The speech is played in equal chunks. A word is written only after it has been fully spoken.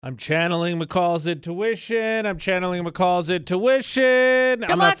I'm channeling McCall's intuition. I'm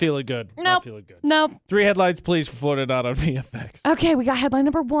luck. not feeling good. Not feeling good. Nope. 3 headlines, please, for Florida Not on VFX. Okay, we got headline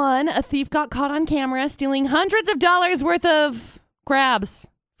number 1. A thief got caught on camera stealing hundreds of dollars worth of crabs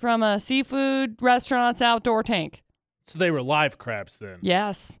from a seafood restaurant's outdoor tank. So they were live crabs then.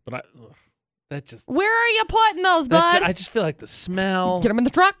 Yes. But that just... Where are you putting those, bud? I just feel like the smell... Get them in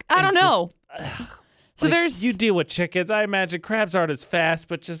the truck? I don't know. So like, there's... You deal with chickens. I imagine crabs aren't as fast,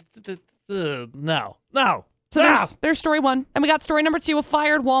 but just... no. So there's story 1. And we got story number 2. A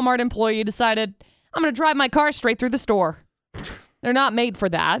fired Walmart employee decided, I'm going to drive my car straight through the store. They're not made for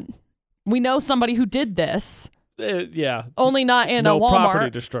that. We know somebody who did this. Yeah. Only not in a Walmart. No property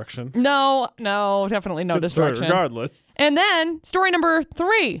destruction. No, definitely no Good story destruction. regardless. And then story number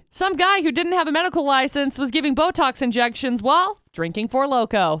 3. Some guy who didn't have a medical license was giving Botox injections while drinking Four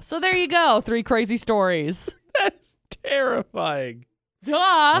Loko. So there you go. 3 crazy stories. That's terrifying.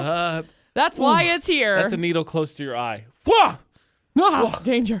 Duh. That's why it's here. That's a needle close to your eye.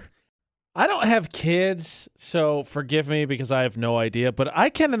 Danger. I don't have kids, so forgive me because I have no idea, but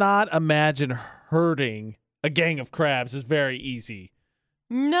I cannot imagine hurting a gang of crabs is very easy.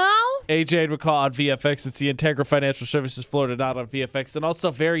 No? AJ and McCall on VFX. It's the Integra Financial Services Florida Not on VFX, and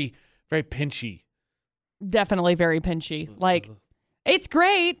also very, very pinchy. Definitely very pinchy. Like, it's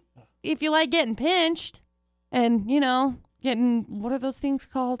great if you like getting pinched and, getting, what are those things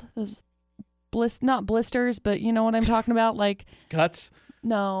called? Those not blisters, but you know what I'm talking about? Like cuts?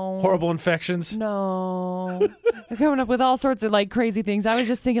 No. Horrible infections? No. They're coming up with all sorts of like crazy things. I was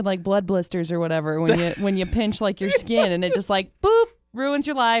just thinking like blood blisters or whatever when you pinch like your skin and it just like boop ruins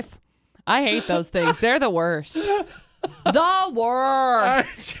your life. I hate those things. They're the worst. The worst. All right,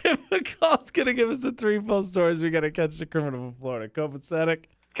 Jim McCall's going to give us the 3 full stories. We got to catch the criminal from Florida. Copacetic?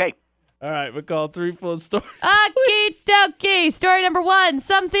 Okay. All right, McCall, 3 full stories. Okie dokie. Story number 1.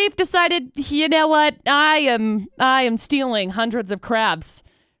 Some thief decided, you know what? I am stealing hundreds of crabs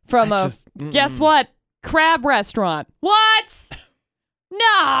from guess what? Crab restaurant. What?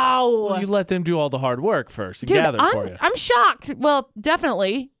 No. Well, you let them do all the hard work first and Dude, gather for you. I'm shocked. Well,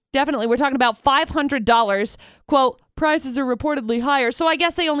 definitely. We're talking about $500. Quote, prices are reportedly higher. So I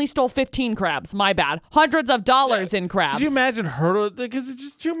guess they only stole 15 crabs. My bad. Hundreds of dollars in crabs. Could you imagine because it's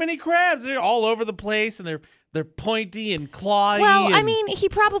just too many crabs. They're all over the place and they're pointy and clawy. Well, I mean, he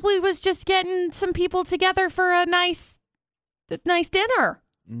probably was just getting some people together for a nice dinner.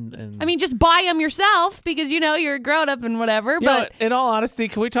 I mean, just buy them yourself because, you're a grown-up and whatever. But in all honesty,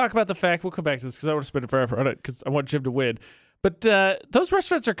 can we talk about the fact, we'll come back to this because I want to spend forever on it because I want Jim to win. But those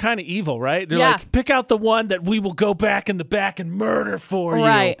restaurants are kind of evil, right? They're like, pick out the one that we will go back in the back and murder for you.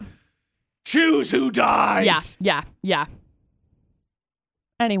 Right. Choose who dies. Yeah.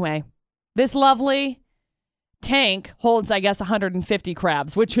 Anyway, this lovely tank holds, I guess, 150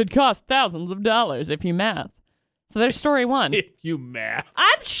 crabs, which could cost thousands of dollars if you math. So there's story 1. If you math.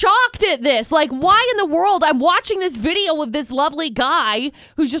 I'm shocked at this. Like, why in the world? I'm watching this video of this lovely guy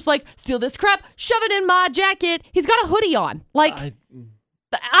who's just like, steal this crap, shove it in my jacket. He's got a hoodie on. Like,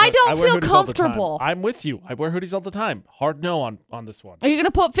 I don't feel comfortable. I'm with you. I wear hoodies all the time. Hard no on this one. Are you going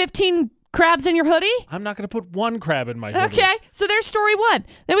to put 15 crabs in your hoodie? I'm not going to put 1 crab in my hoodie. Okay, so there's story 1.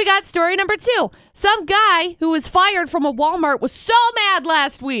 Then we got story number 2. Some guy who was fired from a Walmart was so mad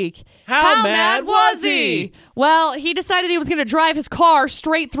last week. How mad was he? Well, he decided he was going to drive his car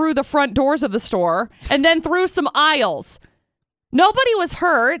straight through the front doors of the store and then through some aisles. Nobody was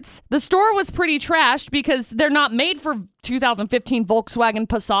hurt. The store was pretty trashed because they're not made for 2015 Volkswagen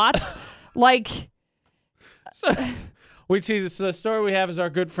Passats. So the story we have is our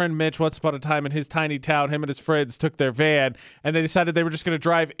good friend Mitch. Once upon a time in his tiny town, him and his friends took their van and they decided they were just going to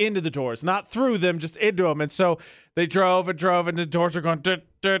drive into the doors, not through them, just into them. And so they drove and the doors are going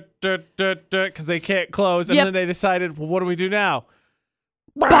because they can't close. And then they decided, well, what do we do now?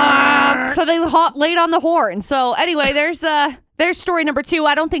 So they laid on the horn. So anyway, there's story number 2.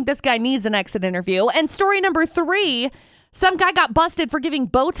 I don't think this guy needs an exit interview. And story number 3, some guy got busted for giving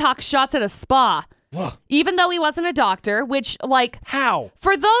Botox shots at a spa. Even though he wasn't a doctor, which how?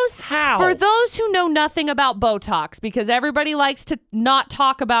 For those who know nothing about Botox, because everybody likes to not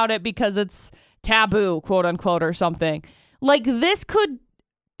talk about it because it's taboo, quote unquote, or something. This could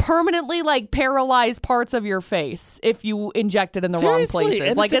permanently paralyze parts of your face if you inject it in the wrong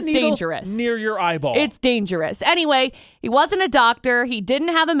places. And it's dangerous. Near your eyeball. It's dangerous. Anyway, he wasn't a doctor. He didn't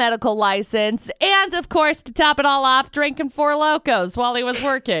have a medical license. And of course, to top it all off, drinking Four Locos while he was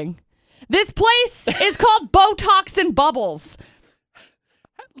working. This place is called Botox and Bubbles.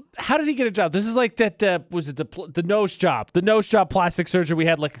 How did he get a job? This is like that, was it the nose job? The nose job plastic surgery we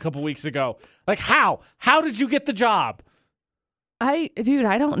had a couple weeks ago. How? How did you get the job? I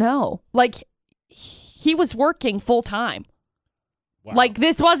don't know. Like, he was working full time. Wow. Like,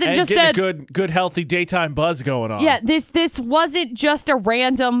 this wasn't and just a good, healthy daytime buzz going on. Yeah, this wasn't just a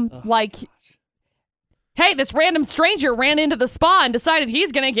random, hey, this random stranger ran into the spa and decided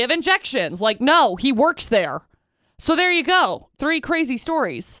he's going to give injections. Like, no, he works there. So there you go. 3 crazy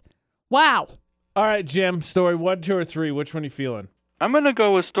stories. Wow. All right, Jim, story 1, 2, or 3. Which one are you feeling? I'm going to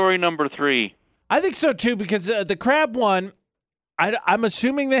go with story number 3. I think so, too, because the crab one, I'm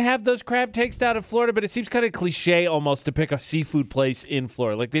assuming they have those crab takes down in Florida, but it seems kind of cliche almost to pick a seafood place in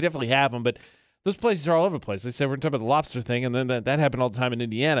Florida. Like, they definitely have them, but those places are all over the place. They said we're talking about the lobster thing, and then that happened all the time in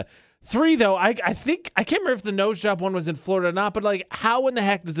Indiana. 3, though, I think, I can't remember if the nose job one was in Florida or not, but, like, how in the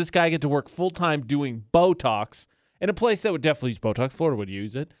heck does this guy get to work full-time doing Botox in a place that would definitely use Botox? Florida would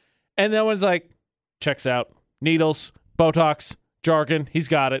use it. And that one's like, checks out. Needles, Botox, jargon. He's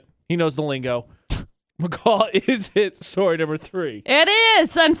got it. He knows the lingo. McCall, is it story number 3? It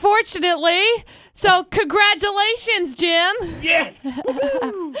is, unfortunately. So congratulations, Jim. Yes!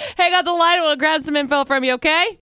 Hang on the line and we'll grab some info from you, okay?